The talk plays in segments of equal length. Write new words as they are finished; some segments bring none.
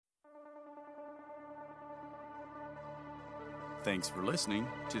Thanks for listening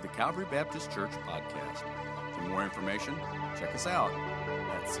to the Calvary Baptist Church podcast. For more information, check us out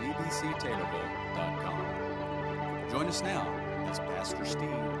at cbctaylorville.com. Join us now as Pastor Steve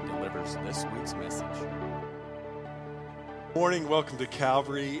delivers this week's message. Morning, welcome to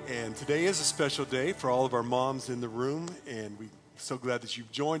Calvary, and today is a special day for all of our moms in the room, and we're so glad that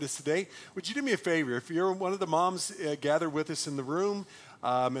you've joined us today. Would you do me a favor? If you're one of the moms gathered with us in the room,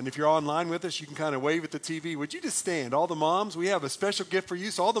 and if you're online with us, you can kind of wave at the TV. Would you just stand? All the moms, we have a special gift for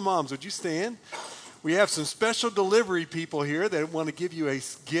you, so all the moms, would you stand? We have some special delivery people here that want to give you a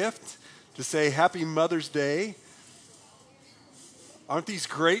gift to say Happy Mother's Day. Aren't these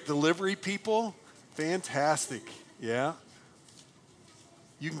great delivery people? Fantastic, yeah.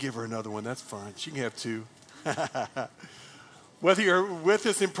 You can give her another one. That's fine. She can have two. Whether you're with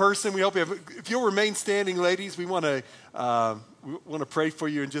us in person, we hope you have. If you'll remain standing, ladies, we want to pray for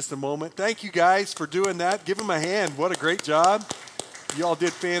you in just a moment. Thank you guys for doing that. Give them a hand. What a great job. You all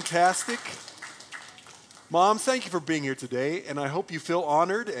did fantastic. Moms, thank you for being here today, and I hope you feel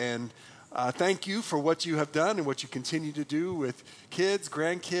honored, and thank you for what you have done and what you continue to do with kids,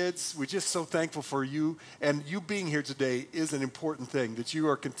 grandkids. We're just so thankful for you, and you being here today is an important thing, that you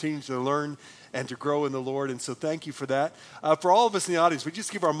are continuing to learn and to grow in the Lord, and so thank you for that. For all of us in the audience, we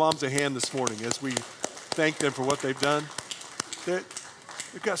just give our moms a hand this morning as we thank them for what they've done. They've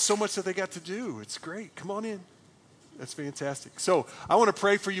got so much that they got to do. It's great. Come on in. That's fantastic. So I want to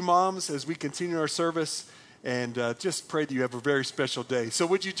pray for you moms as we continue our service, and just pray that you have a very special day. So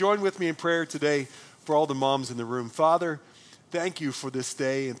would you join with me in prayer today for all the moms in the room? Father, thank you for this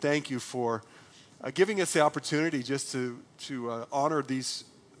day, and thank you for giving us the opportunity just to honor these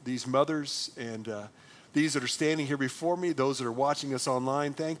mothers and these that are standing here before me, those that are watching us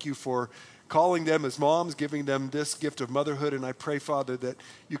online. Thank you for calling them as moms, giving them this gift of motherhood, and I pray, Father, that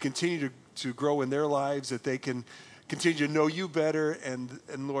you continue to grow in their lives, that they can continue to know you better, and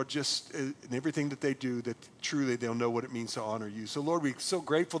Lord, just in everything that they do, that truly they'll know what it means to honor you. So Lord, we're so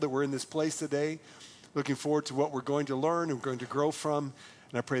grateful that we're in this place today, looking forward to what we're going to learn and we're going to grow from,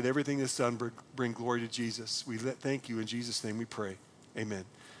 and I pray that everything that's done bring glory to Jesus. Thank you in Jesus' name we pray. Amen.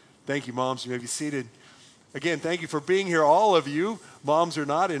 Thank you, moms. You may be seated. Again, thank you for being here, all of you, moms or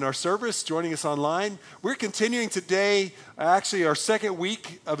not, in our service, joining us online. We're continuing today, actually our second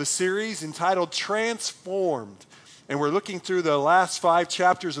week of a series entitled Transformed. And we're looking through the last 5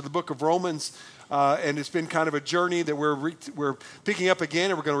 chapters of the book of Romans, and it's been kind of a journey that we're picking up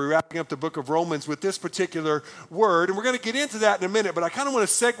again, and we're going to be wrapping up the book of Romans with this particular word. And we're going to get into that in a minute, but I kind of want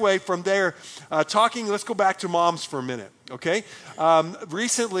to segue from there, let's go back to moms for a minute, okay?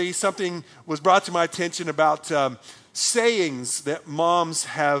 Recently, something was brought to my attention about sayings that moms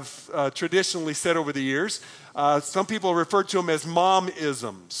have traditionally said over the years. Some people refer to them as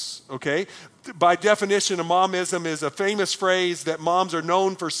mom-isms, okay? By definition, a mom-ism is a famous phrase that moms are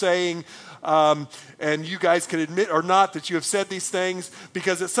known for saying, and you guys can admit or not that you have said these things,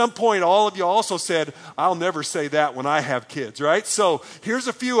 because at some point all of you also said, I'll never say that when I have kids, right? So here's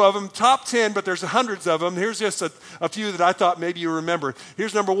a few of them, top 10, but there's hundreds of them. Here's just a few that I thought maybe you remember.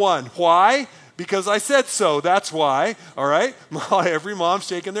 Here's number 1. Why? Because I said so, that's why, all right? Every mom's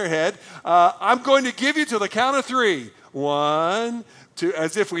shaking their head. I'm going to give you to the count of 3. 1, 2,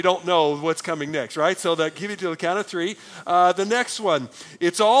 as if we don't know what's coming next, right? So that give you to the count of 3. The next one,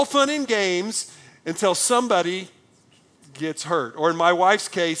 it's all fun and games until somebody gets hurt. Or in my wife's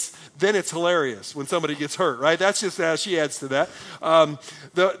case, then it's hilarious when somebody gets hurt, right? That's just how she adds to that.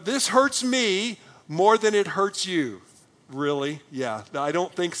 This hurts me more than it hurts you. Really? Yeah, I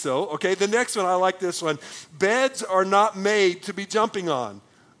don't think so. Okay, the next one, I like this one. Beds are not made to be jumping on.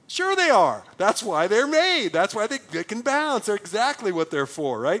 Sure they are. That's why they're made. That's why they can bounce. They're exactly what they're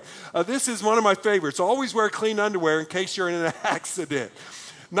for, right? This is one of my favorites. Always wear clean underwear in case you're in an accident.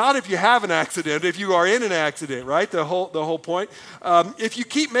 Not if you have an accident, if you are in an accident, right? The whole point. If you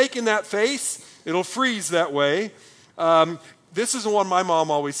keep making that face, it'll freeze that way. This is the one my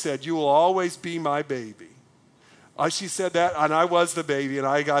mom always said, you will always be my baby. She said that, and I was the baby, and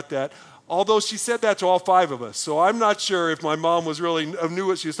I got that. Although she said that to all 5 of us. So I'm not sure if my mom knew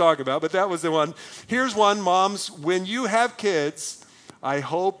what she was talking about, but that was the one. Here's one, moms. When you have kids, I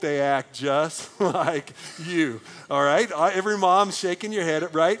hope they act just like you. All right? Every mom's shaking your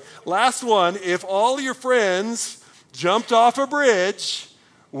head, right? Last one. If all your friends jumped off a bridge,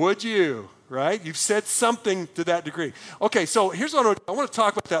 would you? Right? You've said something to that degree. Okay, so here's what I want to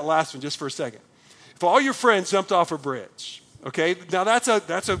talk about that last one just for a second. If all your friends jumped off a bridge, okay? Now that's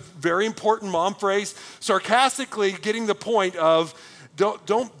a very important mom phrase, sarcastically getting the point of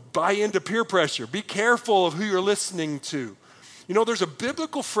don't buy into peer pressure. Be careful of who you're listening to. You know, there's a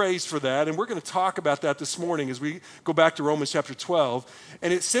biblical phrase for that, and we're going to talk about that this morning as we go back to Romans chapter 12.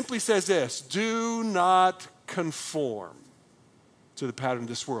 And it simply says this: do not conform to the pattern of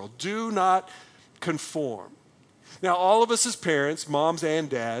this world. Do not conform. Now, all of us as parents, moms and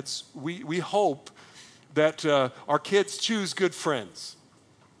dads, we hope that our kids choose good friends,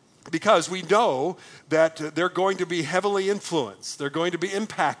 because we know that they're going to be heavily influenced. They're going to be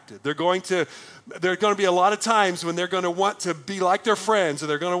impacted. There are going to be a lot of times when they're going to want to be like their friends, or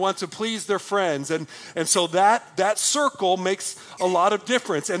they're going to want to please their friends. And so that circle makes a lot of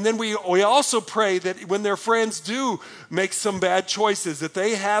difference. And then we also pray that when their friends do make some bad choices, that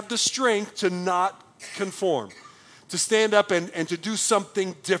they have the strength to not conform, to stand up and to do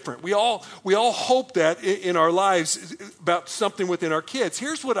something different. We all hope that in our lives about something within our kids.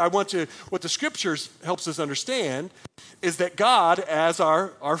 Here's what what the scriptures helps us understand is that God, as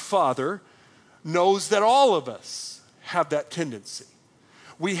our Father, knows that all of us have that tendency.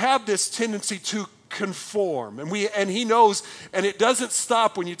 We have this tendency to conform, and He knows, and it doesn't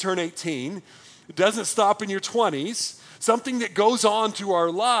stop when you turn 18. It doesn't stop in your 20s. Something that goes on through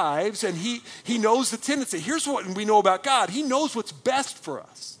our lives, and he knows the tendency. Here's what we know about God. He knows what's best for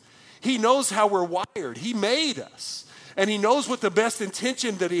us. He knows how we're wired. He made us, and He knows what the best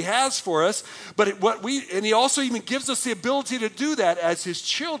intention that He has for us. And He also even gives us the ability to do that as His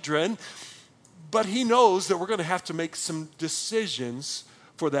children. But He knows that we're going to have to make some decisions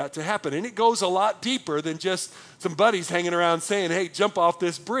for that to happen. And it goes a lot deeper than just some buddies hanging around saying, hey, jump off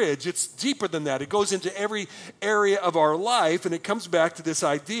this bridge. It's deeper than that. It goes into every area of our life, and it comes back to this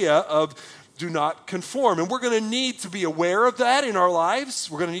idea of do not conform. And we're going to need to be aware of that in our lives.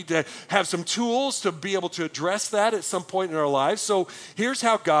 We're going to need to have some tools to be able to address that at some point in our lives. So here's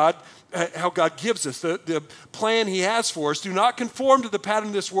how God gives us the plan He has for us. Do not conform to the pattern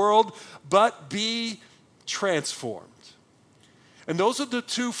of this world, but be transformed. And those are the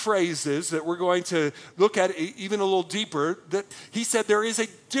two phrases that we're going to look at even a little deeper. That He said there is a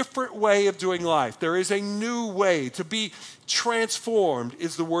different way of doing life. There is a new way. To be transformed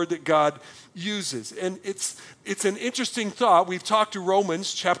is the word that God uses. And it's an interesting thought. We've talked to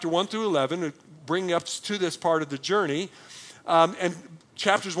Romans chapter 1 through 11, bringing up to this part of the journey. And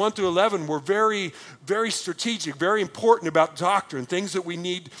chapters 1 through 11 were very, very strategic, very important about doctrine, things that we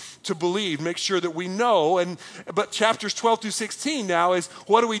need to believe, make sure that we know. But chapters 12 through 16 now is,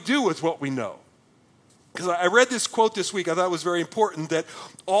 what do we do with what we know? Because I read this quote this week, I thought it was very important, that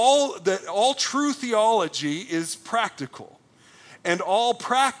all true theology is practical, and all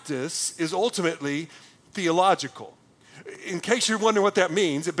practice is ultimately theological. In case you're wondering what that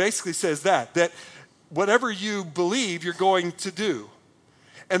means, it basically says that whatever you believe, you're going to do.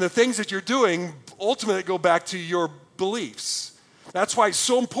 And the things that you're doing ultimately go back to your beliefs. That's why it's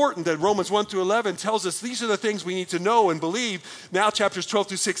so important that Romans 1 through 11 tells us these are the things we need to know and believe. Now chapters 12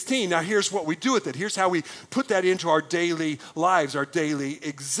 through 16, now here's what we do with it. Here's how we put that into our daily lives, our daily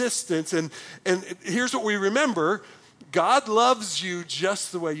existence. And here's what we remember. God loves you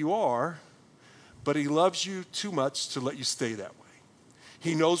just the way you are, but He loves you too much to let you stay that way.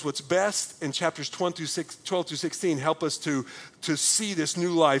 He knows what's best, and chapters 12 through 16 help us to see this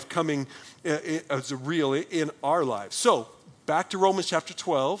new life coming as a real in our lives. So, back to Romans chapter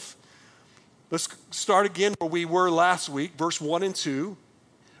 12. Let's start again where we were last week, verse 1 and 2.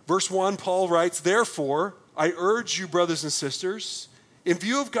 Verse 1, Paul writes, "Therefore, I urge you, brothers and sisters, in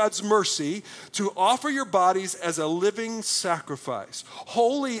view of God's mercy, to offer your bodies as a living sacrifice,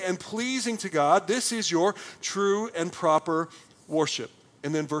 holy and pleasing to God. This is your true and proper worship."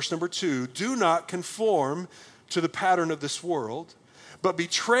 And then verse number 2, "Do not conform to the pattern of this world, but be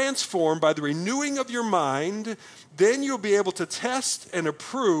transformed by the renewing of your mind. Then you'll be able to test and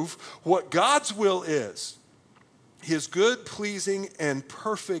approve what God's will is, His good, pleasing, and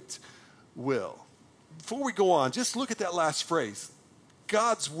perfect will." Before we go on, just look at that last phrase,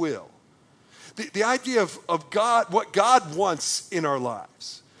 God's will. The idea of God, what God wants in our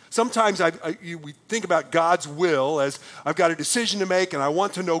lives. Sometimes we think about God's will as I've got a decision to make and I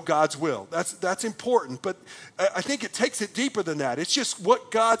want to know God's will. That's important, but I think it takes it deeper than that. It's just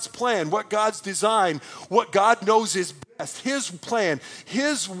what God's plan, what God's design, what God knows is best, His plan,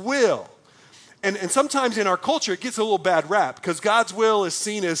 His will. And sometimes in our culture, it gets a little bad rap because God's will is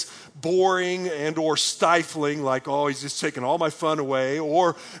seen as boring and or stifling, like, oh, He's just taking all my fun away.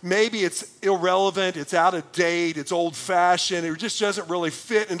 Or maybe it's irrelevant, it's out of date, it's old-fashioned, it just doesn't really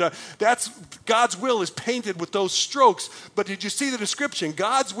fit. And God's will is painted with those strokes. But did you see the description?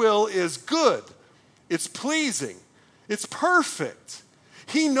 God's will is good, it's pleasing, it's perfect.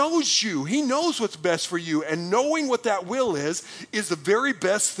 He knows you. He knows what's best for you. And knowing what that will is the very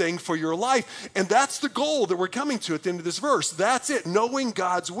best thing for your life. And that's the goal that we're coming to at the end of this verse. That's it, knowing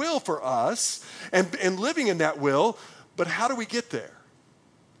God's will for us and living in that will. But how do we get there?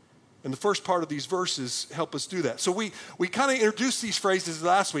 And the first part of these verses help us do that. So we kind of introduced these phrases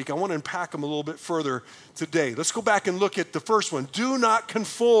last week. I want to unpack them a little bit further today. Let's go back and look at the first one. Do not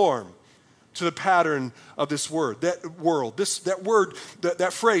conform to the pattern of this world.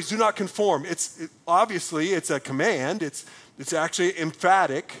 That phrase, do not conform. Obviously, it's a command. It's actually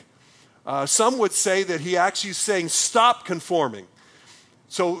emphatic. Some would say that he actually is saying, stop conforming.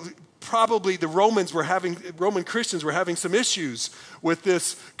 So probably the Roman Christians were having some issues with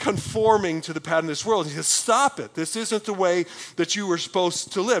this conforming to the pattern of this world. He says, stop it. This isn't the way that you were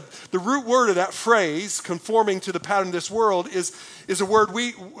supposed to live. The root word of that phrase, conforming to the pattern of this world, is a word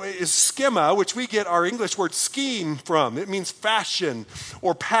is schema, which we get our English word scheme from. It means fashion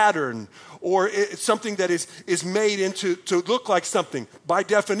or pattern, or it's something that is made to look like something. By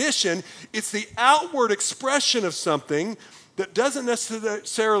definition, it's the outward expression of something that doesn't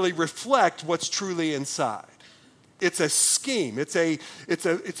necessarily reflect what's truly inside. It's a scheme. It's a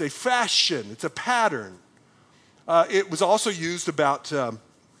fashion. It's a pattern. It was also used about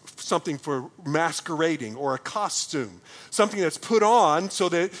something for masquerading or a costume, something that's put on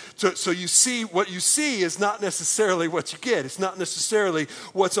so you see what you see is not necessarily what you get. It's not necessarily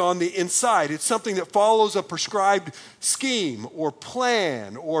what's on the inside. It's something that follows a prescribed scheme or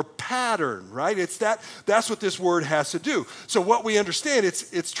plan or pattern, right? That's what this word has to do. So what we understand,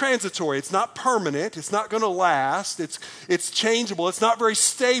 it's transitory. It's not permanent. It's not going to last. It's changeable. It's not very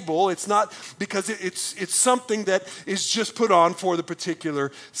stable. It's not because it's something that is just put on for the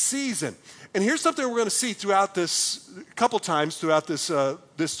particular season. And here's something we're going to see throughout this, a couple times throughout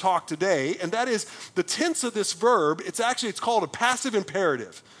this talk today, and that is the tense of this verb. It's called a passive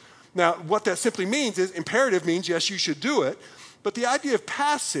imperative. Now, what that simply means is imperative means, yes, you should do it, but the idea of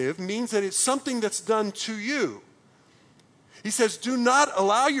passive means that it's something that's done to you. He says, do not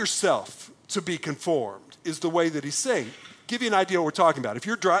allow yourself to be conformed, is the way that he's saying. Give you an idea what we're talking about. If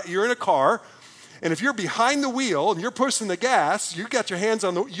you're in a car, and if you're behind the wheel and you're pushing the gas, you got your hands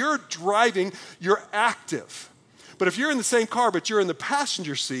on you're driving, you're active. But if you're in the same car, but you're in the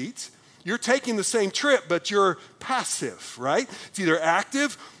passenger seat, you're taking the same trip, but you're passive, right? It's either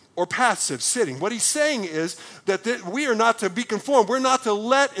active or passive, sitting. What he's saying is that we are not to be conformed. We're not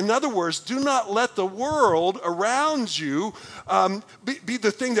to in other words, do not let the world around you be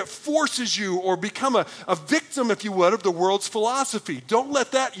the thing that forces you or become a victim, if you would, of the world's philosophy. Don't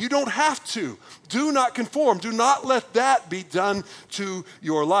let that, you don't have to. Do not conform. Do not let that be done to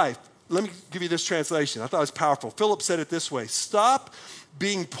your life. Let me give you this translation. I thought it was powerful. Philip said it this way: stop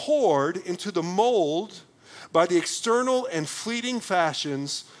being poured into the mold by the external and fleeting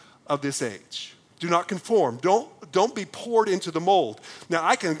fashions of this age. Do not conform. Don't be poured into the mold. Now,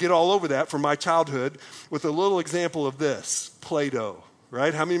 I can get all over that from my childhood with a little example of this, Play-Doh,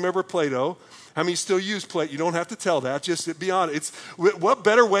 right? How many remember Play-Doh? How many still use Play-Doh? You don't have to tell that. Just be honest. What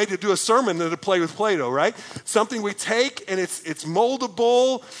better way to do a sermon than to play with Play-Doh, right? Something we take, and it's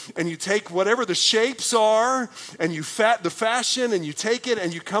moldable, and you take whatever the shapes are, and you the fashion, and you take it,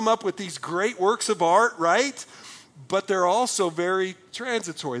 and you come up with these great works of art, right? But they're also very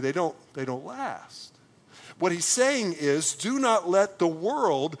transitory. They don't last. What he's saying is, do not let the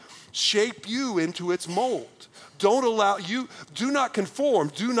world shape you into its mold. Do not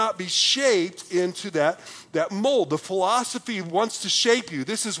conform. Do not be shaped into that mold. The philosophy wants to shape you.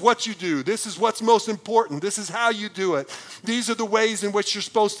 This is what you do. This is what's most important. This is how you do it. These are the ways in which you're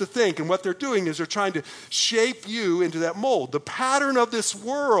supposed to think. And what they're doing is they're trying to shape you into that mold. The pattern of this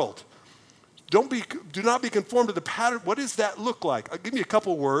world. Do not be conformed to the pattern. What does that look like? I'll give you a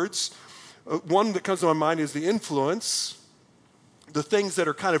couple words. One that comes to my mind is the influence. The things that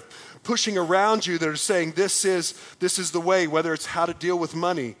are kind of pushing around you that are saying this is the way, whether it's how to deal with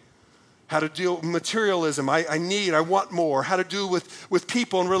money, how to deal with materialism, I want more, how to do with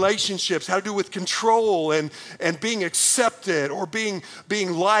people and relationships, how to do with control and being accepted or being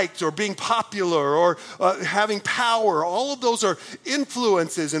liked or being popular or having power. All of those are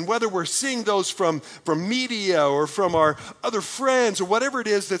influences, and whether we're seeing those from media or from our other friends or whatever it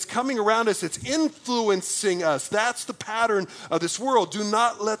is that's coming around us, it's influencing us. That's the pattern of this world. Do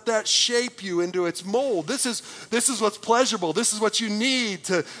not let that shape you into its mold. This is what's pleasurable. This is what you need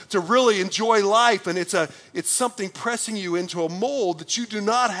to really enjoy life, and it's something pressing you into a mold that you do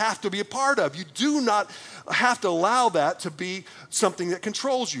not have to be a part of. You do not have to allow that to be something that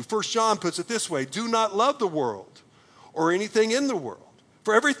controls you. 1 John puts it this way: do not love the world or anything in the world.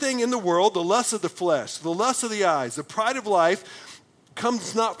 For everything in the world, the lust of the flesh, the lust of the eyes, the pride of life,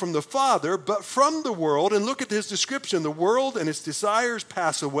 comes not from the Father, but from the world. And look at his description. The world and its desires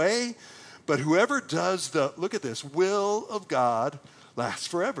pass away, but whoever does the, look at this, will of God lasts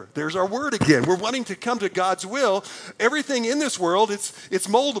forever. There's our word again. We're wanting to come to God's will. Everything in this world, it's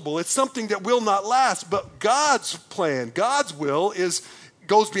moldable. It's something that will not last. But God's plan, God's will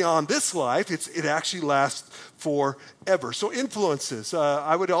goes beyond this life. It actually lasts forever. So influences.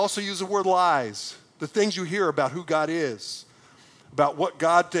 I would also use the word lies. The things you hear about who God is, about what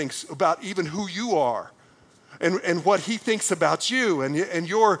God thinks, about even who you are, and what he thinks about you and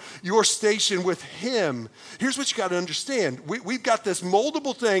your station with him. Here's what you got to understand. We've got this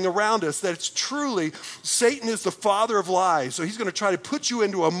moldable thing around us that it's truly, Satan is the father of lies. So he's going to try to put you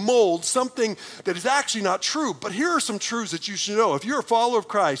into a mold, something that is actually not true. But here are some truths that you should know. If you're a follower of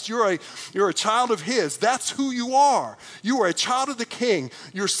Christ, you're a child of his. That's who you are. You are a child of the King.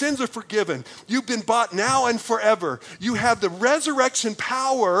 Your sins are forgiven. You've been bought now and forever. You have the resurrection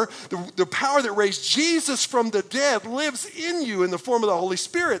power, the power that raised Jesus from the dead lives in you in the form of the Holy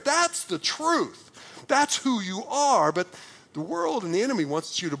Spirit. That's the truth. That's who you are. But the world and the enemy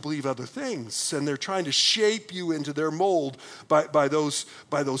wants you to believe other things, and they're trying to shape you into their mold by those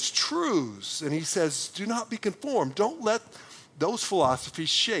truths. And he says, do not be conformed. Don't let those philosophies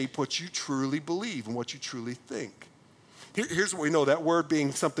shape what you truly believe and what you truly think. Here's what we know, that word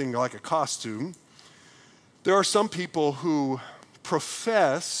being something like a costume. There are some people who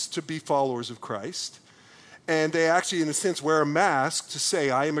profess to be followers of Christ, and they actually, in a sense, wear a mask to say,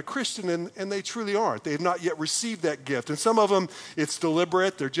 I am a Christian, and they truly aren't. They have not yet received that gift. And some of them, it's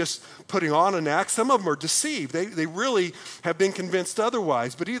deliberate. They're just putting on an act. Some of them are deceived. They really have been convinced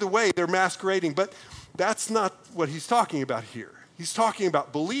otherwise. But either way, they're masquerading. But that's not what he's talking about here. He's talking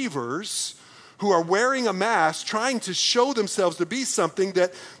about believers who are wearing a mask, trying to show themselves to be something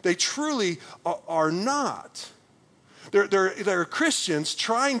that they truly are not. They're Christians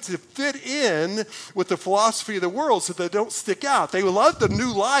trying to fit in with the philosophy of the world so they don't stick out. They love the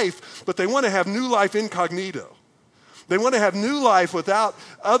new life, but they want to have new life incognito. They want to have new life without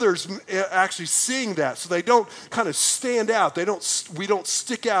others actually seeing that, so they don't kind of stand out. We don't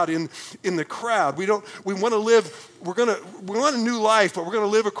stick out in the crowd. We want to live. We want a new life, but we're going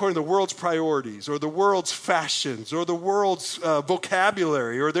to live according to the world's priorities, or the world's fashions, or the world's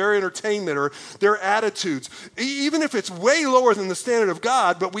vocabulary, or their entertainment, or their attitudes. Even if it's way lower than the standard of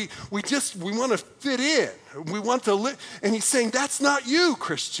God, but we want to fit in. We want to live. And he's saying, that's not you,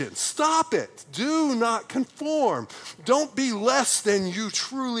 Christian. Stop it. Do not conform. Don't be less than you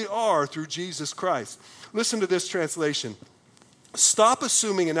truly are through Jesus Christ. Listen to this translation. Stop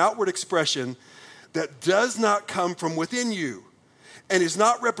assuming an outward expression that does not come from within you and is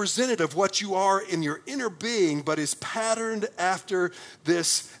not representative of what you are in your inner being, but is patterned after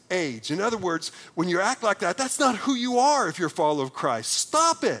this age. In other words, when you act like that, that's not who you are if you're a follower of Christ.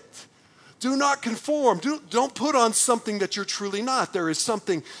 Stop it. Do not conform. Don't put on something that you're truly not. There is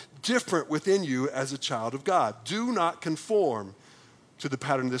something different within you as a child of God. Do not conform to the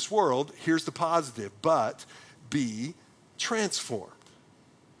pattern of this world. Here's the positive, but be transformed.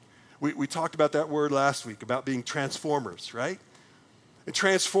 We talked about that word last week, about being transformers, right? And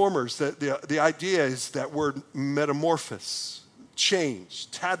transformers, the idea is that word metamorphosis,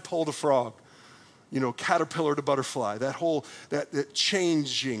 change, tadpole to frog, caterpillar to butterfly, that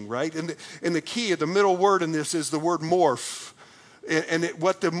changing, right? And the key, the middle word in this is the word morph. And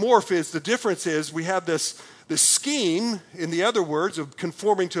what the morph is, the difference is we have this scheme, in the other words, of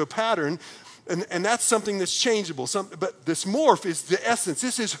conforming to a pattern, and that's something that's changeable. But this morph is the essence.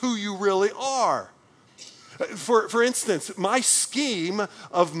 This is who you really are. For instance, my scheme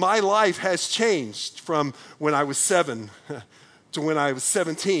of my life has changed from when I was 7 to when I was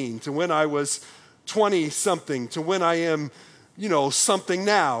 17 to when I was 20-something to when I am, something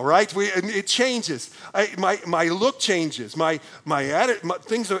now, right? It changes. My look changes. My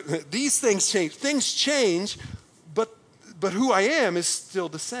attitude, these things change. Things change, but who I am is still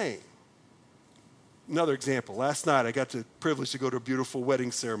the same. Another example. Last night, I got the privilege to go to a beautiful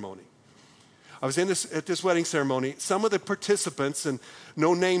wedding ceremony. I was at this wedding ceremony. Some of the participants, and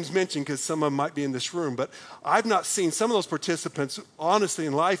no names mentioned because some of them might be in this room, but I've not seen some of those participants, honestly,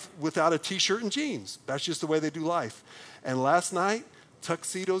 in life without a T-shirt and jeans. That's just the way they do life. And last night,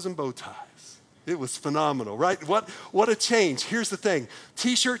 tuxedos and bow ties. It was phenomenal, right? What a change. Here's the thing.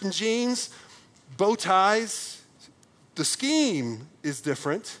 T-shirt and jeans, bow ties, the scheme is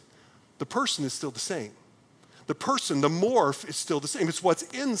different. The person is still the same. The person, the morph, is still the same. It's what's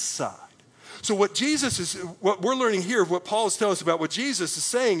inside. So what we're learning here, what Paul is telling us about what Jesus is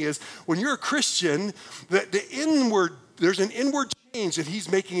saying is, when you're a Christian, the inward there's an inward change that he's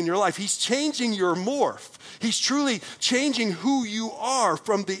making in your life. He's changing your morph. He's truly changing who you are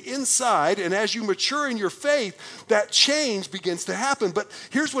from the inside. And as you mature in your faith, that change begins to happen. But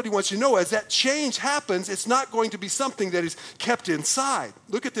here's what he wants you to know. As that change happens, it's not going to be something that is kept inside.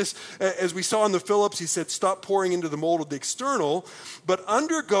 Look at this. As we saw in the Phillips, he said, stop pouring into the mold of the external, but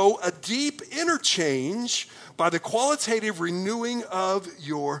undergo a deep inner change by the qualitative renewing of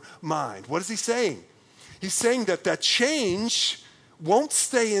your mind. What is he saying? He's saying that that change won't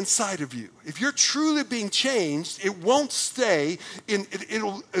stay inside of you. If you're truly being changed, it won't stay in,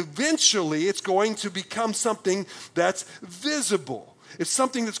 it'll eventually, it's going to become something that's visible. It's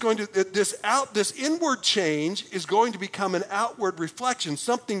something that's going to, this inward change is going to become an outward reflection.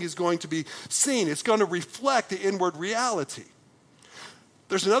 Something is going to be seen. It's going to reflect the inward reality.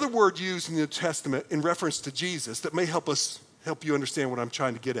 There's another word used in the New Testament in reference to Jesus that may help you understand what I'm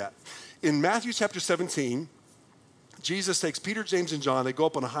trying to get at. In Matthew chapter 17, Jesus takes Peter, James, and John. They go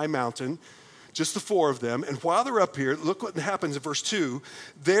up on a high mountain, just the four of them. And while they're up here, look what happens in verse 2.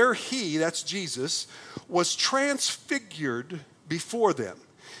 There he, that's Jesus, was transfigured before them.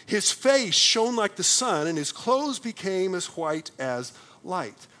 His face shone like the sun, and his clothes became as white as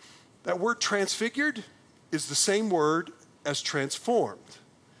light. That word transfigured is the same word as transformed.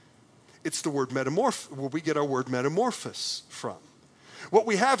 It's the word where we get our word metamorphosis from. What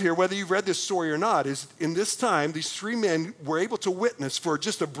we have here, whether you've read this story or not, is in this time, these three men were able to witness for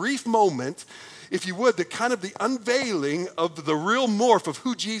just a brief moment, if you would, the kind of the unveiling of the real morph of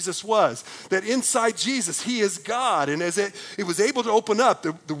who Jesus was. That inside Jesus, he is God. And as it was able to open up,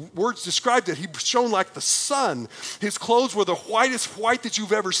 the words described it, he shone like the sun. His clothes were the whitest white that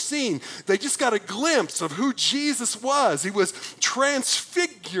you've ever seen. They just got a glimpse of who Jesus was. He was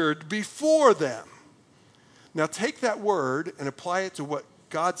transfigured before them. Now take that word and apply it to what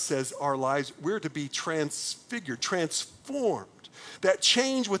God says our lives, we're to be transfigured, transformed. That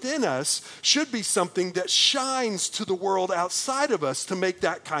change within us should be something that shines to the world outside of us to make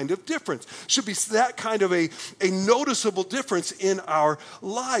that kind of difference. Should be that kind of a noticeable difference in our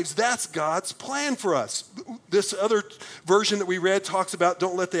lives. That's God's plan for us. This other version that we read talks about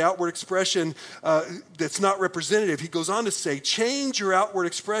don't let the outward expression that's not representative. He goes on to say, change your outward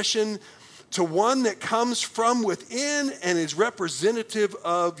expression to one that comes from within and is representative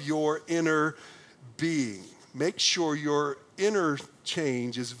of your inner being. Make sure your inner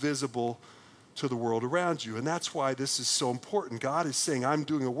change is visible to the world around you. And that's why this is so important. God is saying, I'm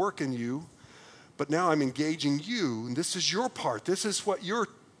doing a work in you, but now I'm engaging you, and this is your part. This is what you're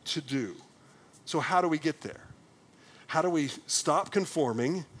to do. So how do we get there? How do we stop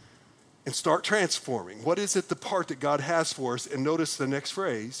conforming and start transforming? What is it, the part that God has for us? And notice the next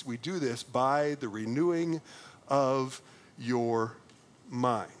phrase. We do this by the renewing of your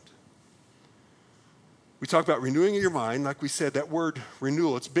mind. We talk about renewing of your mind. Like we said, that word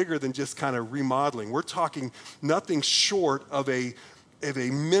renewal, it's bigger than just kind of remodeling. We're talking nothing short of a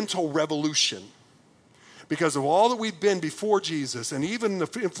mental revolution. Because of all that we've been before Jesus and even the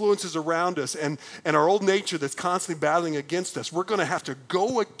influences around us and our old nature that's constantly battling against us, we're going to have to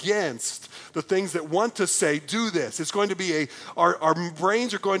go against the things that want to say, do this. It's going to be our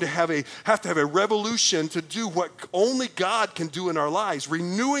brains are going to have to have a revolution to do what only God can do in our lives.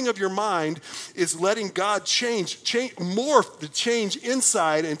 Renewing of your mind is letting God morph the change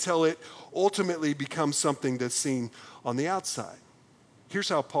inside until it ultimately becomes something that's seen on the outside. Here's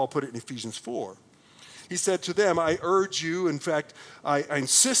how Paul put it in Ephesians 4. He said to them, I urge you, in fact, I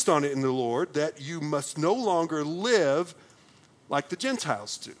insist on it in the Lord, that you must no longer live like the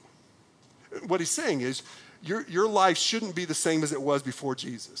Gentiles do. What he's saying is, your life shouldn't be the same as it was before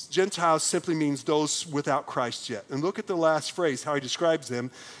Jesus. Gentiles simply means those without Christ yet. And look at the last phrase, how he describes them.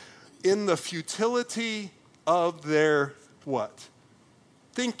 In the futility of their what?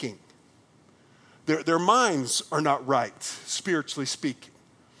 Thinking. Their minds are not right, spiritually speaking.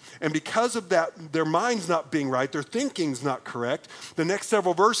 And because of that, their mind's not being right, their thinking's not correct, the next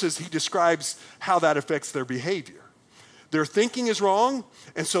several verses, he describes how that affects their behavior. Their thinking is wrong,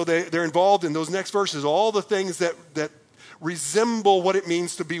 and so they're involved in those next verses, all the things that resemble what it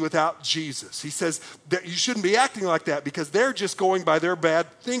means to be without Jesus. He says that you shouldn't be acting like that because they're just going by their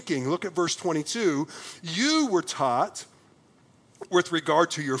bad thinking. Look at verse 22. You were taught, with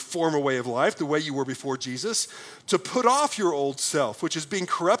regard to your former way of life, the way you were before Jesus, to put off your old self, which is being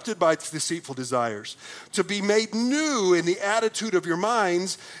corrupted by its deceitful desires, to be made new in the attitude of your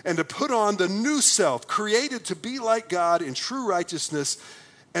minds, and to put on the new self, created to be like God in true righteousness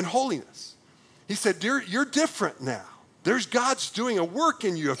and holiness. He said, you're different now. God's doing a work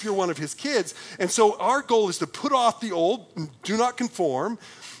in you if you're one of his kids. And so our goal is to put off the old, do not conform,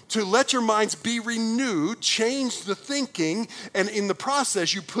 to let your minds be renewed, change the thinking, and in the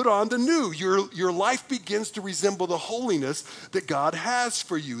process, you put on the new. Your life begins to resemble the holiness that God has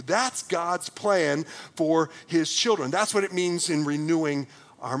for you. That's God's plan for his children. That's what it means in renewing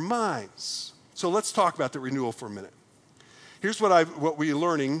our minds. So let's talk about the renewal for a minute. Here's what we're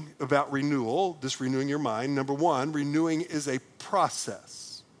learning about renewal, this renewing your mind. Number one, renewing is a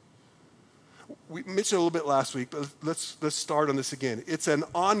process. We mentioned a little bit last week, but let's start on this again. It's an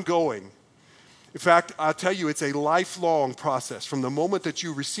ongoing. In fact, I'll tell you, it's a lifelong process. From the moment that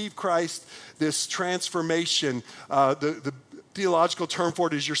you receive Christ, this transformation, the theological term for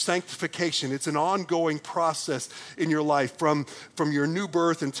it is your sanctification. It's an ongoing process in your life from your new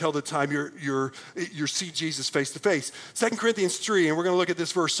birth until the time you see Jesus face to face. 2 Corinthians 3, and we're going to look at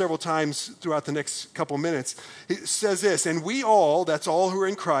this verse several times throughout the next couple minutes. It says this, and we all, that's all who are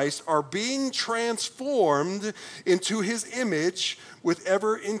in Christ, are being transformed into his image with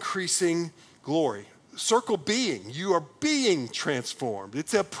ever increasing glory. Circle being. You are being transformed.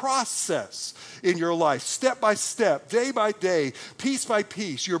 It's a process in your life, step by step, day by day, piece by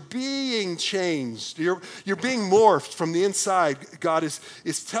piece. You're being changed. You're being morphed from the inside, God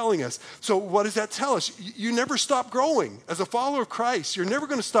is telling us. So what does that tell us? You never stop growing. As a follower of Christ, you're never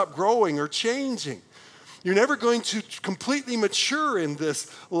going to stop growing or changing. You're never going to completely mature in this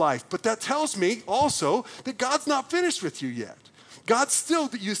life. But that tells me also that God's not finished with you yet. God's still,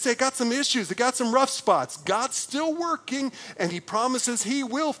 you say, got some issues, they got some rough spots. God's still working, and he promises he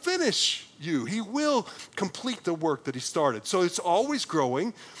will finish you. He will complete the work that he started. So it's always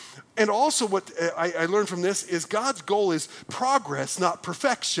growing. And also what I learned from this is God's goal is progress, not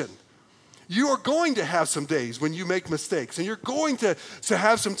perfection. You are going to have some days when you make mistakes, and you're going to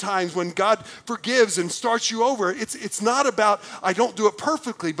have some times when God forgives and starts you over. It's not about, I don't do it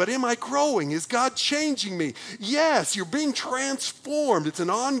perfectly, but am I growing? Is God changing me? Yes, you're being transformed. It's an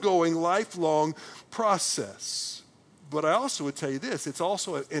ongoing, lifelong process. But I also would tell you this, it's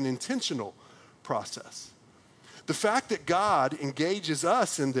also an intentional process. The fact that God engages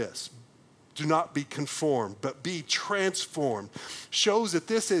us in this, do not be conformed, but be transformed, shows that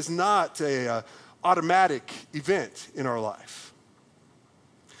this is not an automatic event in our life.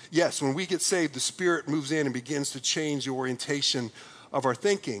 Yes, when we get saved, the Spirit moves in and begins to change the orientation of our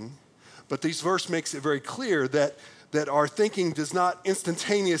thinking, but this verse makes it very clear that our thinking does not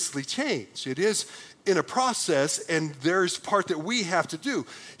instantaneously change. It is in a process, and there's part that we have to do.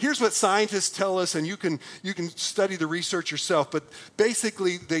 Here's what scientists tell us, and you can study the research yourself, but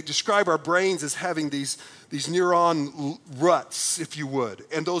basically they describe our brains as having these neuron ruts, if you would.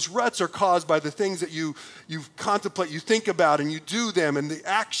 And those ruts are caused by the things that you contemplate, you think about, and you do them, and the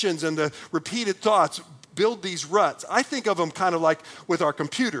actions and the repeated thoughts build these ruts. I think of them kind of like with our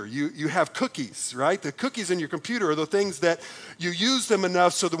computer. You have cookies, right? The cookies in your computer are the things that you use them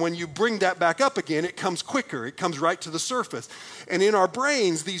enough so that when you bring that back up again, it comes quicker. It comes right to the surface. And in our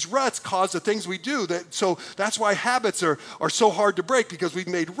brains, these ruts cause the things we do. So that's why habits are so hard to break, because we've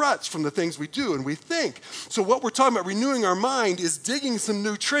made ruts from the things we do and we think. So what we're talking about, renewing our mind, is digging some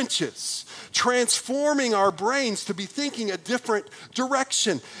new trenches, transforming our brains to be thinking a different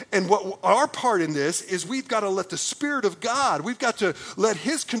direction. And what our part in this is we've got to let the Spirit of God, we've got to let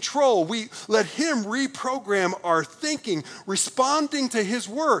his control, we let him reprogram our thinking, responding to his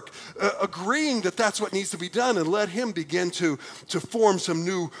work, agreeing that that's what needs to be done, and let him begin to form some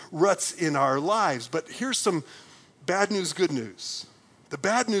new ruts in our lives. But here's some bad news, good news. The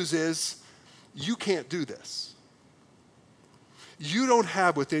bad news is you can't do this. You don't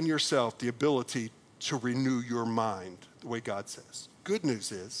have within yourself the ability to renew your mind the way God says. Good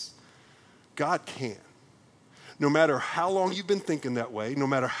news is God can. No matter how long you've been thinking that way, no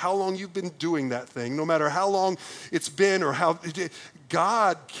matter how long you've been doing that thing, no matter how long it's been or how,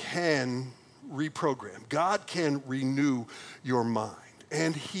 God can reprogram. God can renew your mind.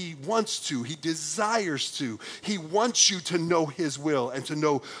 And he wants to, he desires to. He wants you to know his will and to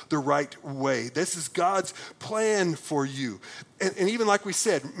know the right way. This is God's plan for you. And even like we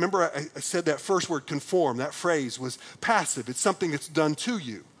said, remember I said that first word, conform, that phrase was passive. It's something that's done to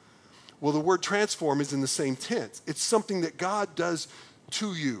you. Well, the word transform is in the same tense. It's something that God does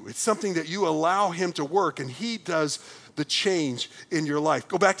to you. It's something that you allow him to work, and he does the change in your life.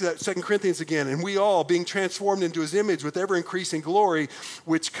 Go back to that 2 Corinthians again. And we all being transformed into his image with ever increasing glory,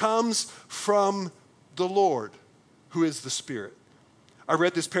 which comes from the Lord, who is the Spirit. I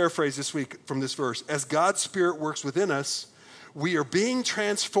read this paraphrase this week from this verse. As God's Spirit works within us, We are being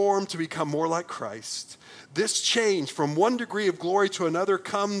transformed to become more like Christ. This change from one degree of glory to another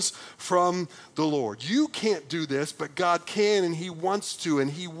comes from the Lord. You can't do this, but God can, and he wants to,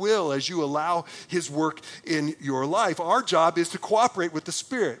 and he will as you allow his work in your life. Our job is to cooperate with the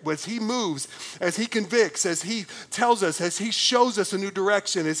Spirit as he moves, as he convicts, as he tells us, as he shows us a new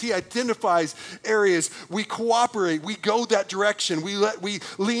direction, as he identifies areas. We cooperate, we go that direction, we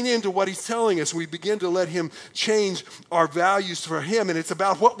lean into what he's telling us, and we begin to let him change our values for him. And it's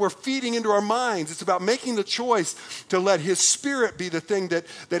about what we're feeding into our minds. It's about making the choice to let his Spirit be the thing that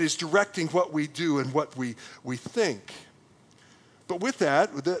is directing what we do and what we think. But with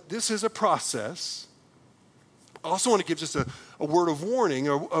that, this is a process. I also want to give just a word of warning,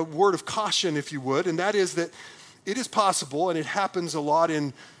 a word of caution, if you would, and that is that it is possible, and it happens a lot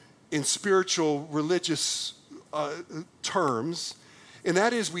in spiritual, religious terms, and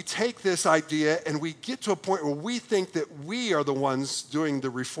that is we take this idea and we get to a point where we think that we are the ones doing the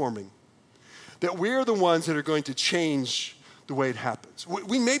reforming, that we're the ones that are going to change the way it happens.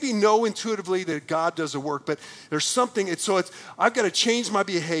 We maybe know intuitively that God does the work, but there's something, I've got to change my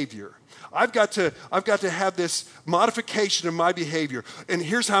behavior. I've got to have this modification of my behavior. And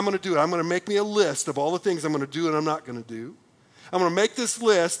here's how I'm going to do it. I'm going to make me a list of all the things I'm going to do and I'm not going to do. I'm going to make this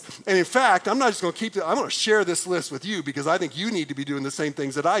list, and in fact, I'm not just going to keep it, I'm going to share this list with you because I think you need to be doing the same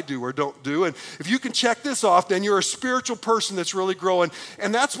things that I do or don't do. And if you can check this off, then you're a spiritual person that's really growing.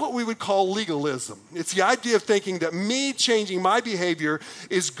 And that's what we would call legalism. It's the idea of thinking that me changing my behavior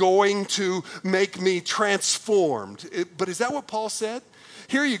is going to make me transformed. But is that what Paul said?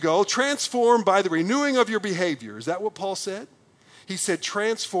 Here you go, transformed by the renewing of your behavior. Is that what Paul said? He said,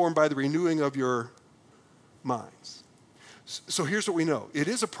 transformed by the renewing of your minds. So here's what we know. It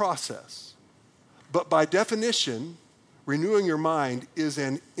is a process, but by definition, renewing your mind is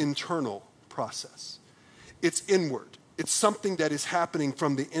an internal process. It's inward. It's something that is happening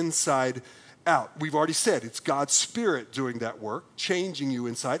from the inside out. We've already said it's God's Spirit doing that work, changing you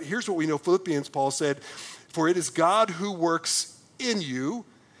inside. Here's what we know. Philippians, Paul said, for it is God who works in you.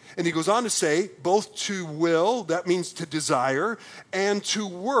 And he goes on to say, both to will, that means to desire, and to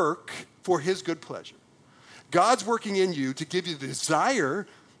work for his good pleasure. God's working in you to give you the desire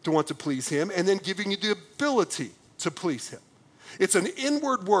to want to please him and then giving you the ability to please him. It's an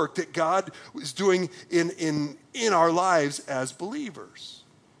inward work that God is doing in our lives as believers.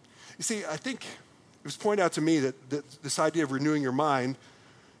 You see, I think it was pointed out to me that this idea of renewing your mind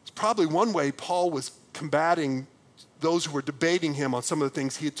is probably one way Paul was combating those who were debating him on some of the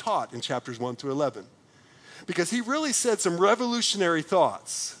things he had taught in chapters 1 through 11. Because he really said some revolutionary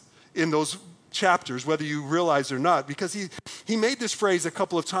thoughts in those chapters, whether you realize or not, because he made this phrase a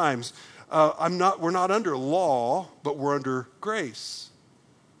couple of times. We're not under law, but we're under grace.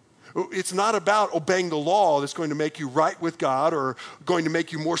 It's not about obeying the law that's going to make you right with God or going to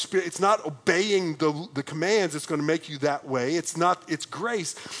make you more spirit. It's not obeying the commands that's going to make you that way. It's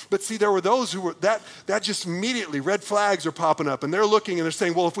grace. But see, there were those who were, that just immediately, red flags are popping up, and they're looking and they're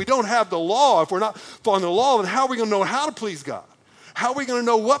saying, well, if we don't have the law, if we're not following the law, then how are we going to know how to please God? How are we going to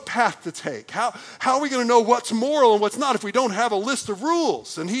know what path to take? How are we going to know what's moral and what's not if we don't have a list of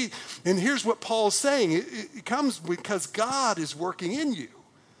rules? And here's what Paul's saying. It comes because God is working in you.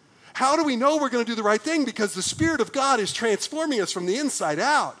 How do we know we're going to do the right thing? Because the Spirit of God is transforming us from the inside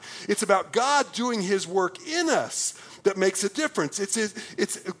out. It's about God doing his work in us that makes a difference.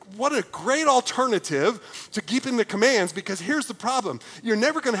 It's what a great alternative to keeping the commands, because here's the problem. You're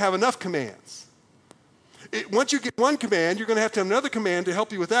never going to have enough commands. Once you get one command, you're going to have another command to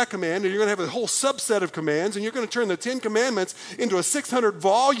help you with that command, and you're going to have a whole subset of commands, and you're going to turn the 10 Commandments into a 600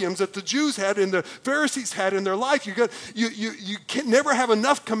 volumes that the Jews had and the Pharisees had in their life. You can never have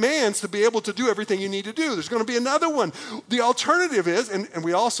enough commands to be able to do everything you need to do. There's going to be another one. The alternative is, and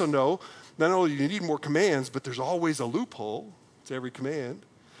we also know, not only do you need more commands, but there's always a loophole to every command.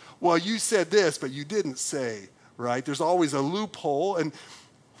 Well, you said this, but you didn't say, right? There's always a loophole, and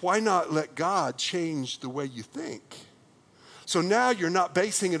why not let God change the way you think? So now you're not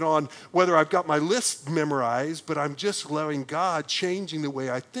basing it on whether I've got my list memorized, but I'm just allowing God changing the way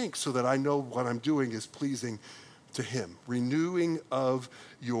I think so that I know what I'm doing is pleasing to him. Renewing of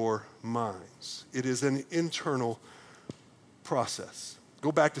your minds. It is an internal process.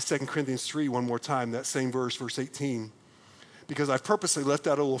 Go back to 2 Corinthians 3 one more time, that same verse 18, because I've purposely left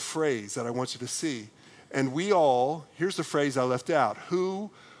out a little phrase that I want you to see. And we all, here's the phrase I left out, who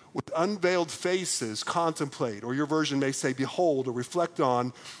with unveiled faces contemplate, or your version may say behold or reflect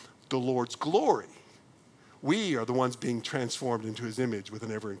on the Lord's glory. We are the ones being transformed into his image with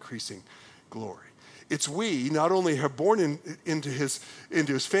an ever-increasing glory. it's we not only have born into his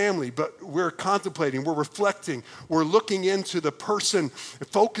family, but we're contemplating, we're reflecting, we're looking into the person,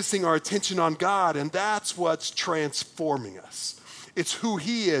 focusing our attention on God, and that's what's transforming us. It's who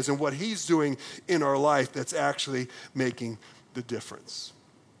he is and what he's doing in our life that's actually making the difference.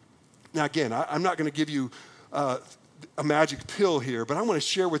 Now again, I'm not going to give you a magic pill here, but I want to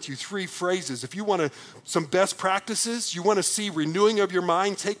share with you 3 phrases. If you want some best practices, you want to see renewing of your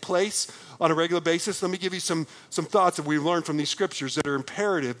mind take place on a regular basis, let me give you some thoughts that we've learned from these scriptures that are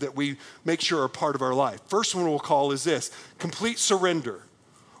imperative that we make sure are part of our life. First one we'll call is this: complete surrender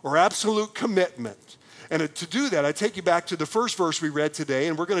or absolute commitment. And to do that, I take you back to the first verse we read today,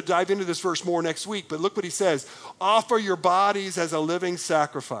 and we're going to dive into this verse more next week, but look what he says: offer your bodies as a living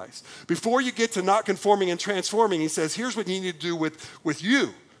sacrifice. Before you get to not conforming and transforming, he says, here's what you need to do with you,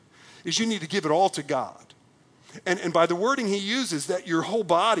 is you need to give it all to God. And by the wording he uses, that your whole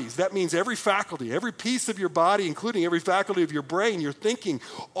bodies, that means every faculty, every piece of your body, including every faculty of your brain, your thinking,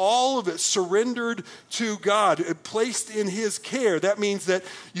 all of it surrendered to God, placed in his care. That means that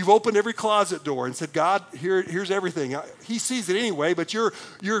you've opened every closet door and said, God, here's everything. He sees it anyway, but you're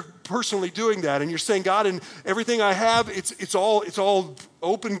personally doing that. And you're saying, God, in everything I have, it's all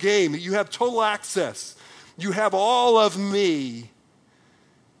open game. You have total access. You have all of me.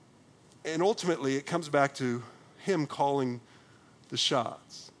 And ultimately, it comes back to him calling the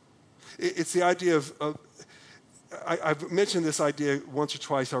shots. It's the idea of I've mentioned this idea once or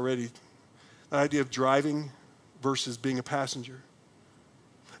twice already, the idea of driving versus being a passenger.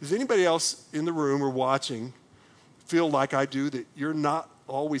 Does anybody else in the room or watching feel like I do, that you're not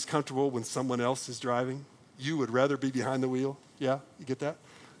always comfortable when someone else is driving? You would rather be behind the wheel? Yeah, you get that?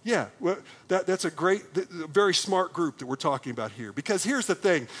 Yeah, well, that's a very smart group that we're talking about here. Because here's the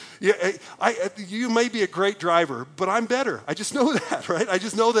thing. You may be a great driver, but I'm better. I just know that, right? I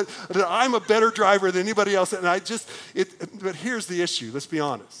just know that I'm a better driver than anybody else. And but here's the issue. Let's be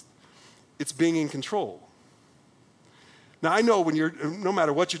honest. It's being in control. Now, I know no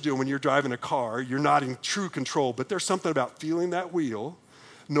matter what you're doing, when you're driving a car, you're not in true control. But there's something about feeling that wheel,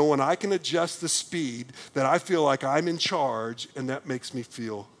 knowing I can adjust the speed, that I feel like I'm in charge, and that makes me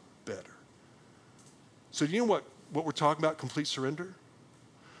feel better. So do you know what we're talking about, complete surrender?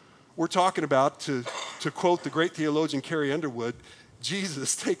 We're talking about, to quote the great theologian Carrie Underwood,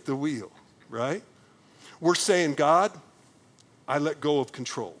 Jesus, take the wheel, right? We're saying, God, I let go of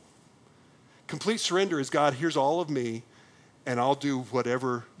control. Complete surrender is, God, here's all of me, and I'll do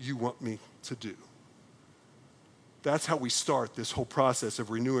whatever you want me to do. That's how we start this whole process of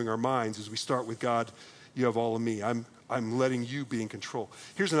renewing our minds, is we start with, God, you have all of me. I'm letting you be in control.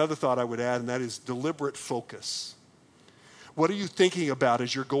 Here's another thought I would add, and that is deliberate focus. What are you thinking about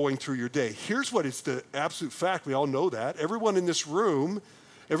as you're going through your day? Here's what is the absolute fact. We all know that. Everyone in this room,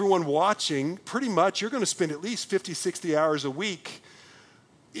 everyone watching, pretty much you're going to spend at least 50, 60 hours a week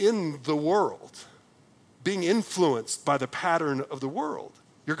in the world, being influenced by the pattern of the world.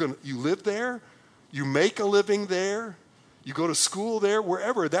 You live there. You make a living there, you go to school there,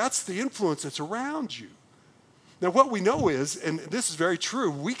 wherever. That's the influence that's around you. Now, what we know is, and this is very true,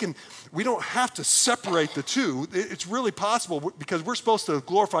 we don't have to separate the two. It's really possible, because we're supposed to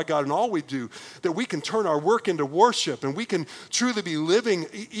glorify God in all we do, that we can turn our work into worship, and we can truly be living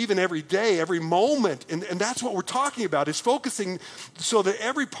even every day, every moment. And that's what we're talking about, is focusing so that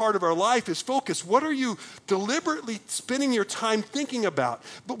every part of our life is focused. What are you deliberately spending your time thinking about?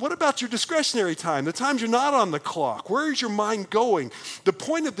 But what about your discretionary time, the times you're not on the clock? Where is your mind going? The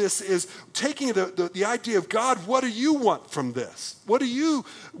point of this is taking the idea of, God, what do you want from this? What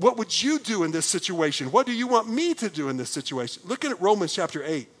would you do in this situation? What do you want me to do in this situation? Look at Romans chapter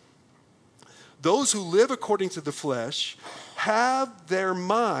 8. Those who live according to the flesh have their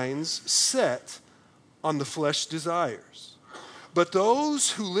minds set on the flesh desires. But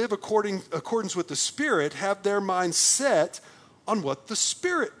those who live accordance with the Spirit have their minds set on what the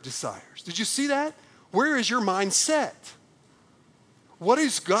Spirit desires. Did you see that? Where is your mind set? What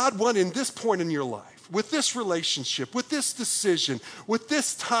does God want in this point in your life? With this relationship, with this decision, with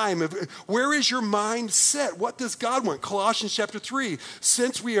this time, where is your mind set? What does God want? Colossians chapter 3,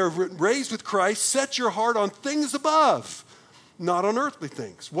 since we are raised with Christ, set your heart on things above, not on earthly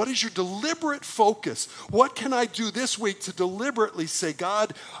things. What is your deliberate focus? What can I do this week to deliberately say,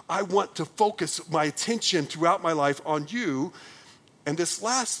 God, I want to focus my attention throughout my life on you? And this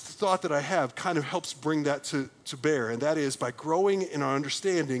last thought that I have kind of helps bring that to bear, and that is by growing in our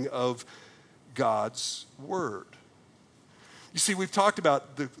understanding of God's word. You see, we've talked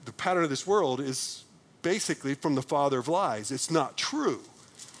about the pattern of this world is basically from the father of lies. It's not true.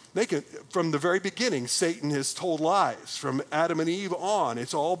 From the very beginning, Satan has told lies. From Adam and Eve on,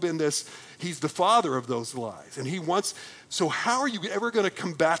 it's all been this. He's the father of those lies. And he wants, so how are you ever going to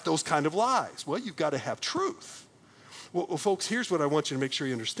combat those kind of lies? Well, you've got to have truth. Well, folks, here's what I want you to make sure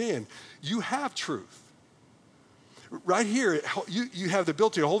you understand. You have truth. Right here, you have the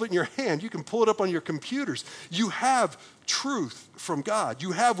ability to hold it in your hand. You can pull it up on your computers. You have truth from God.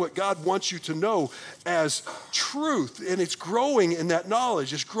 You have what God wants you to know as truth, and it's growing in that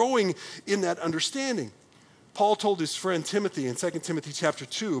knowledge. It's growing in that understanding. Paul told his friend Timothy in 2 Timothy chapter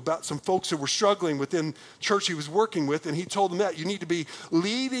 2 about some folks who were struggling within church he was working with, and he told them that you need to be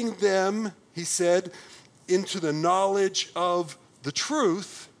leading them, he said, into the knowledge of the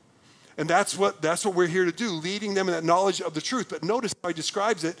truth. And that's what we're here to do, leading them in that knowledge of the truth. But notice how he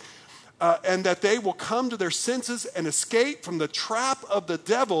describes it, and that they will come to their senses and escape from the trap of the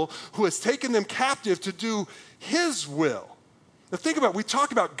devil who has taken them captive to do his will. Now think about it. We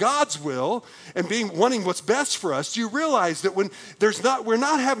talk about God's will and wanting what's best for us. Do you realize that when we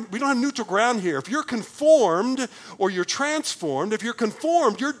don't have neutral ground here. If you're conformed or you're transformed, if you're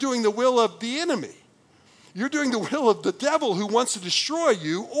conformed, you're doing the will of the enemy. You're doing the will of the devil who wants to destroy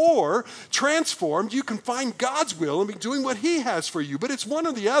you, or transformed, you can find God's will and be doing what he has for you. But it's one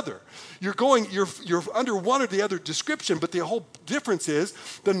or the other. You're under one or the other description, but the whole difference is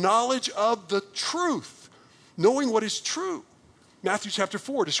the knowledge of the truth, knowing what is true. Matthew chapter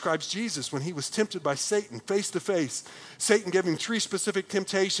 4 describes Jesus when he was tempted by Satan face to face. Satan gave him 3 specific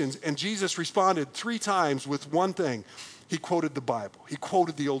temptations, and Jesus responded 3 times with one thing. He quoted the Bible. He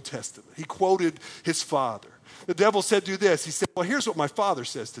quoted the Old Testament. He quoted his Father. The devil said, do this. He said, well, here's what my Father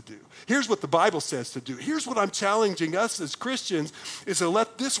says to do. Here's what the Bible says to do. Here's what I'm challenging us as Christians is to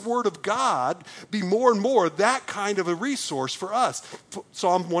let this Word of God be more and more that kind of a resource for us.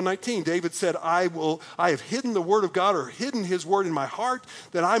 Psalm 119, David said, I have hidden the Word of God, or hidden his Word in my heart,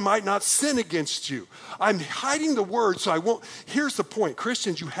 that I might not sin against you. I'm hiding the Word so I won't. Here's the point.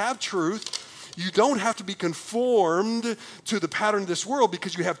 Christians, you have truth. You don't have to be conformed to the pattern of this world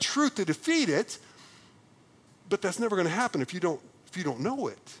because you have truth to defeat it. But that's never going to happen if you don't know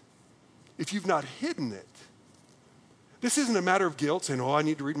it, if you've not hidden it. This isn't a matter of guilt saying, I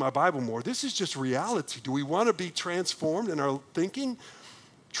need to read my Bible more. This is just reality. Do we want to be transformed in our thinking?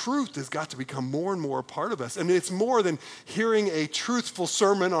 Truth has got to become more and more a part of us. And it's more than hearing a truthful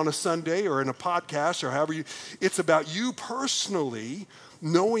sermon on a Sunday or in a podcast or however it's about you personally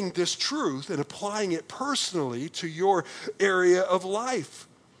knowing this truth and applying it personally to your area of life.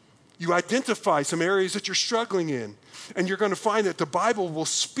 You identify some areas that you're struggling in, and you're going to find that the Bible will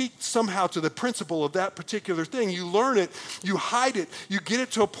speak somehow to the principle of that particular thing. You learn it, you hide it, you get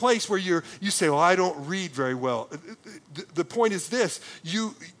it to a place where you say, well, I don't read very well. The point is this,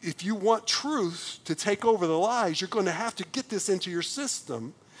 if you want truth to take over the lies, you're going to have to get this into your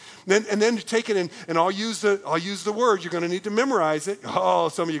system. And then take it in, and I'll use the word. You're going to need to memorize it. Oh,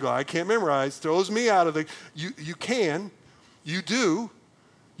 some of you go, I can't memorize. Throws me out of the. You can, you do.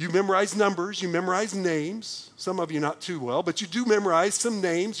 You memorize numbers. You memorize names. Some of you not too well, but you do memorize some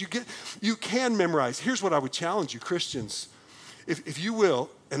names. You can memorize. Here's what I would challenge you, Christians, if you will,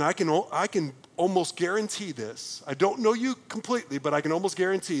 and I can almost guarantee this. I don't know you completely, but I can almost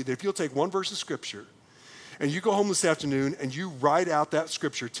guarantee that if you'll take one verse of Scripture. And you go home this afternoon and you write out that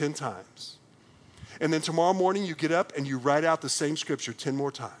scripture 10 times. And then tomorrow morning you get up and you write out the same scripture 10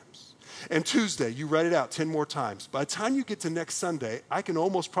 more times. And Tuesday you write it out 10 more times. By the time you get to next Sunday, I can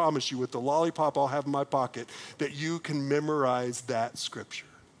almost promise you with the lollipop I'll have in my pocket that you can memorize that scripture.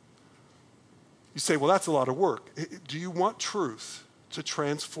 You say, well, that's a lot of work. Do you want truth to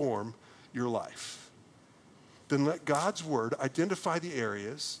transform your life? Then let God's word identify the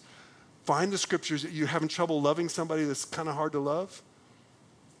areas. Find the scriptures that you're having trouble loving somebody that's kind of hard to love.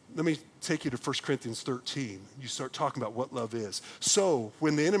 Let me take you to 1 Corinthians 13. You start talking about what love is. So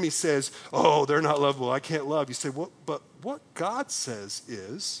when the enemy says, oh, they're not lovable, I can't love, you say, but what God says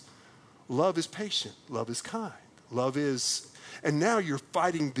is, love is patient, love is kind, love is, and now you're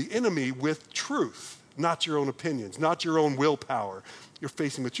fighting the enemy with truth, not your own opinions, not your own willpower. You're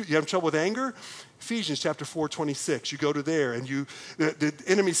facing with truth. You having trouble with anger? Ephesians chapter 4:26. You go to there and the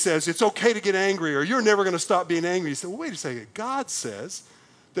enemy says, it's okay to get angry or you're never going to stop being angry. You say, well, wait a second. God says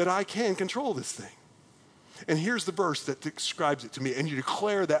that I can control this thing. And here's the verse that describes it to me. And you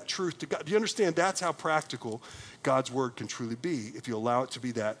declare that truth to God. Do you understand? That's how practical God's word can truly be if you allow it to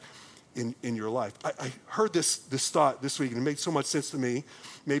be that in your life. I heard this thought this week and it made so much sense to me.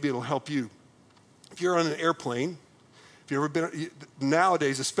 Maybe it'll help you. If you're on an airplane, if you've ever been,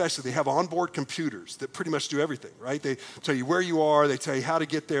 nowadays especially, they have onboard computers that pretty much do everything, right? They tell you where you are, they tell you how to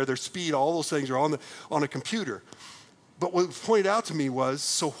get there, their speed, all those things are on a computer. But what was pointed out to me was,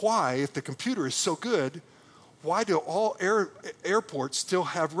 so why, if the computer is so good, why do all airports still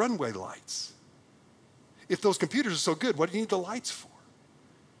have runway lights? If those computers are so good, what do you need the lights for?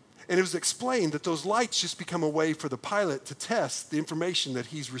 And it was explained that those lights just become a way for the pilot to test the information that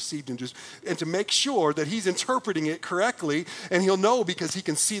he's received and to make sure that he's interpreting it correctly, and he'll know because he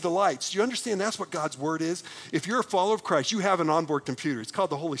can see the lights. Do you understand that's what God's word is? If you're a follower of Christ, you have an onboard computer. It's called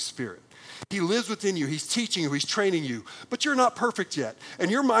the Holy Spirit. He lives within you. He's teaching you. He's training you. But you're not perfect yet.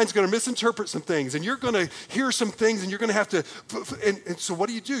 And your mind's going to misinterpret some things. And you're going to hear some things. And you're going to have to. And so what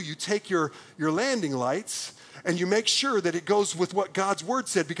do? You take your landing lights and you make sure that it goes with what God's word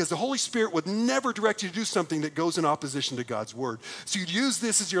said, because the Holy Spirit would never direct you to do something that goes in opposition to God's word. So you'd use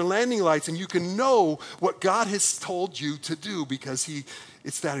this as your landing lights, and you can know what God has told you to do because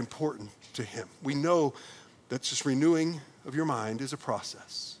it's that important to him. We know that just renewing of your mind is a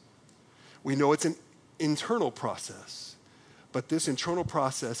process. We know it's an internal process, but this internal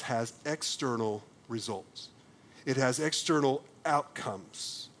process has external results. It has external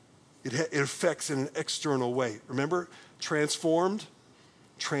outcomes. It affects in an external way. Remember, transformed,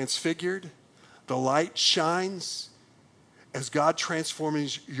 transfigured, the light shines. As God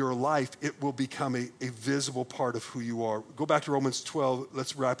transforms your life, it will become a visible part of who you are. Go back to Romans 12.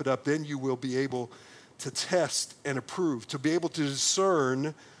 Let's wrap it up. Then you will be able to test and approve, to be able to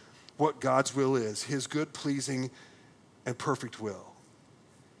discern what God's will is, his good, pleasing, and perfect will.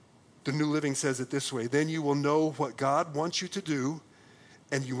 The New Living says it this way: then you will know what God wants you to do,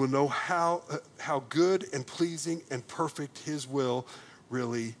 and you will know how good and pleasing and perfect his will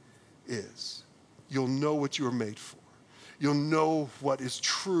really is. You'll know what you are made for. You'll know what is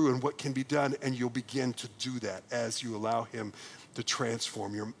true and what can be done, and you'll begin to do that as you allow him to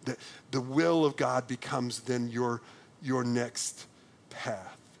transform. The will of God becomes then your next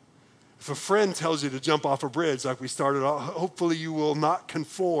path. If a friend tells you to jump off a bridge like we started off, hopefully you will not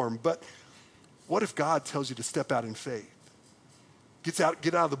conform. But what if God tells you to step out in faith? Get out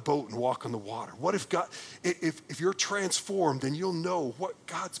of the boat and walk on the water. What if God, if you're transformed, then you'll know what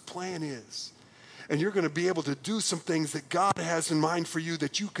God's plan is. And you're going to be able to do some things that God has in mind for you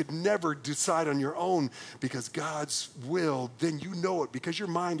that you could never decide on your own, because God's will, then you know it because your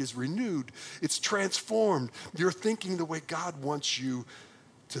mind is renewed. It's transformed. You're thinking the way God wants you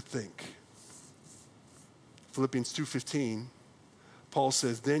to think. Philippians 2:15, Paul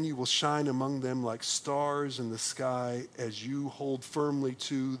says, then you will shine among them like stars in the sky as you hold firmly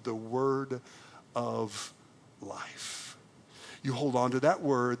to the word of life. You hold on to that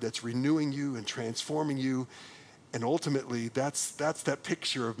word that's renewing you and transforming you, and ultimately that's that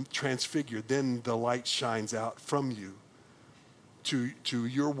picture of transfigured. Then the light shines out from you to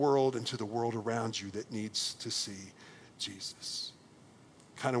your world and to the world around you that needs to see Jesus.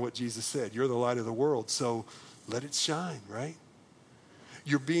 Kind of what Jesus said, you're the light of the world, so let it shine, right?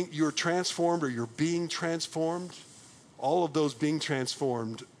 You're transformed, or you're being transformed. All of those being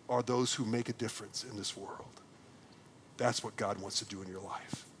transformed are those who make a difference in this world. That's what God wants to do in your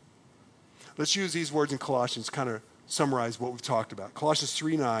life. Let's use these words in Colossians to kind of summarize what we've talked about. Colossians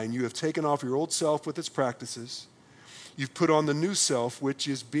 3:9, you have taken off your old self with its practices. You've put on the new self, which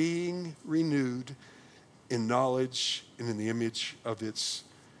is being renewed in knowledge and in the image of its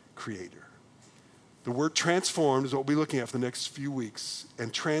creator. The word transformed is what we'll be looking at for the next few weeks.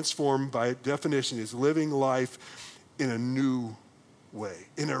 And transformed, by definition, is living life in a new way,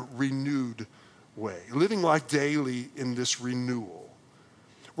 in a renewed way. Living life daily in this renewal.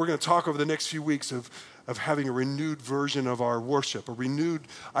 We're going to talk over the next few weeks of having a renewed version of our worship, a renewed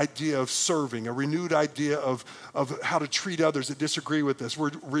idea of serving, a renewed idea of how to treat others that disagree with us.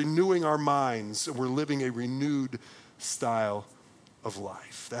 We're renewing our minds, and we're living a renewed style of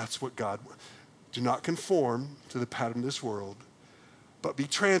life. That's what God wants. Do not conform to the pattern of this world, but be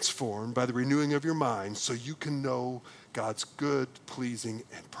transformed by the renewing of your mind so you can know God's good, pleasing,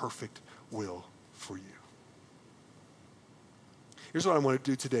 and perfect will for you. Here's what I want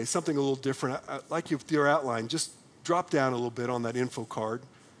to do today, something a little different. Like your outline, just drop down a little bit on that info card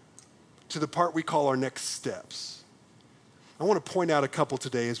to the part we call our next steps. I want to point out a couple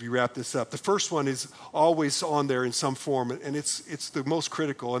today as we wrap this up. The first one is always on there in some form, and it's the most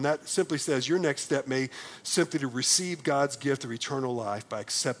critical, and that simply says your next step may simply to receive God's gift of eternal life by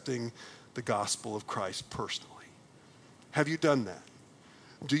accepting the gospel of Christ personally. Have you done that?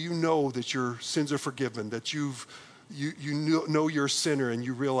 Do you know that your sins are forgiven, that you know you're a sinner and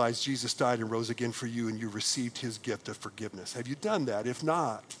you realize Jesus died and rose again for you and you received his gift of forgiveness? Have you done that? If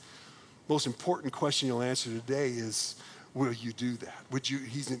not, most important question you'll answer today is, will you do that?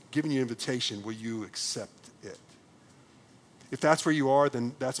 He's giving you an invitation. Will you accept it? If that's where you are,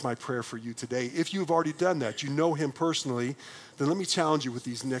 then that's my prayer for you today. If you've already done that, you know him personally, then let me challenge you with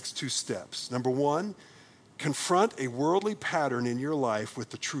these next 2 steps. Number 1, confront a worldly pattern in your life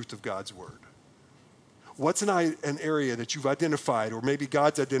with the truth of God's word. What's an area that you've identified, or maybe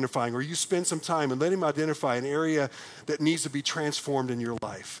God's identifying, or you spend some time and let him identify an area that needs to be transformed in your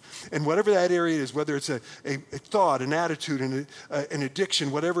life. And whatever that area is, whether it's a thought, an attitude, an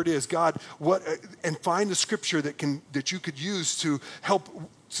addiction, whatever it is, God, and find the scripture that you could use to help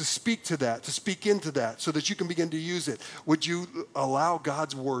to speak to that, to speak into that, so that you can begin to use it. Would you allow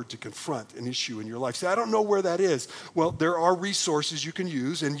God's word to confront an issue in your life? Say, I don't know where that is. Well, there are resources you can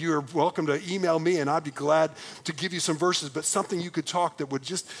use, and you're welcome to email me, and I'd be glad to give you some verses, but something you could talk that would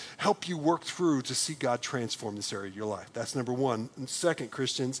just help you work through to see God transform this area of your life. That's number 1. And second,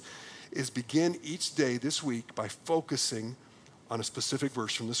 Christians, is begin each day this week by focusing on a specific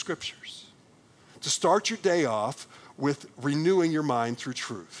verse from the scriptures. To start your day off with renewing your mind through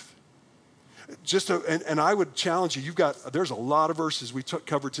truth. And I would challenge you, there's a lot of verses we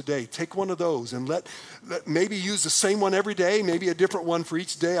covered today. Take one of those and let maybe use the same one every day, maybe a different one for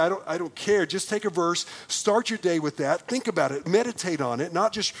each day. I don't care. Just take a verse, start your day with that, think about it, meditate on it,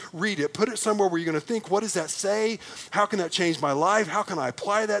 not just read it. Put it somewhere where you're going to think, what does that say? How can that change my life? How can I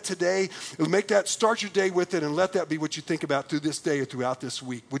apply that today? Start your day with it, and let that be what you think about through this day or throughout this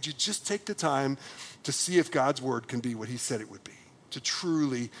week. Would you just take the time to see if God's word can be what he said it would be, to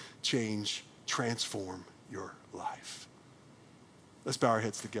truly transform your life? Let's bow our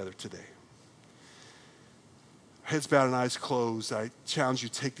heads together today. Heads bowed and eyes closed. I challenge you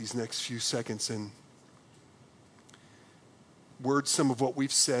to take these next few seconds and word some of what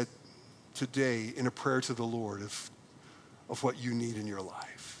we've said today in a prayer to the Lord of what you need in your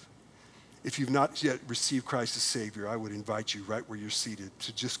life. If you've not yet received Christ as Savior, I would invite you right where you're seated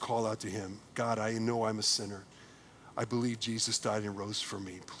to just call out to him. God, I know I'm a sinner. I believe Jesus died and rose for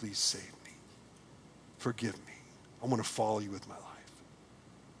me. Please save me. Forgive me. I want to follow you with my life.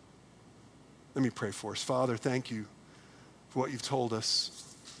 Let me pray for us. Father, thank you for what you've told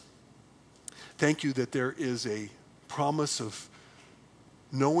us. Thank you that there is a promise of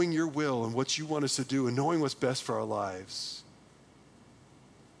knowing your will and what you want us to do and knowing what's best for our lives.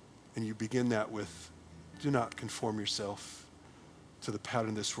 And you begin that with, do not conform yourself to the pattern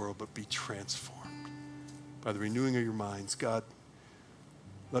of this world, but be transformed by the renewing of your minds. God,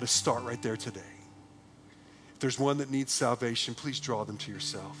 let us start right there today. If there's one that needs salvation, please draw them to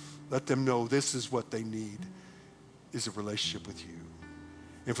yourself. Let them know this is what they need, is a relationship with you.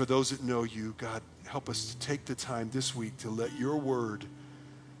 And for those that know you, God, help us to take the time this week to let your word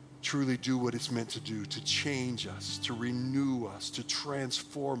truly do what it's meant to do, to change us, to renew us, to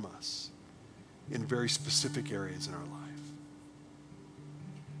transform us in very specific areas in our life.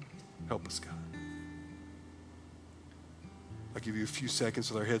 Help us, God. I'll give you a few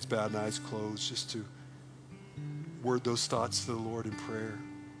seconds with our heads bowed and eyes closed just to word those thoughts to the Lord in prayer.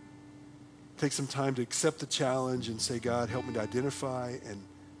 Take some time to accept the challenge and say, God, help me to identify and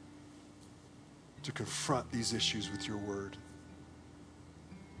to confront these issues with your word.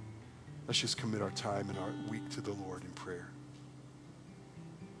 Let's just commit our time and our week to the Lord in prayer.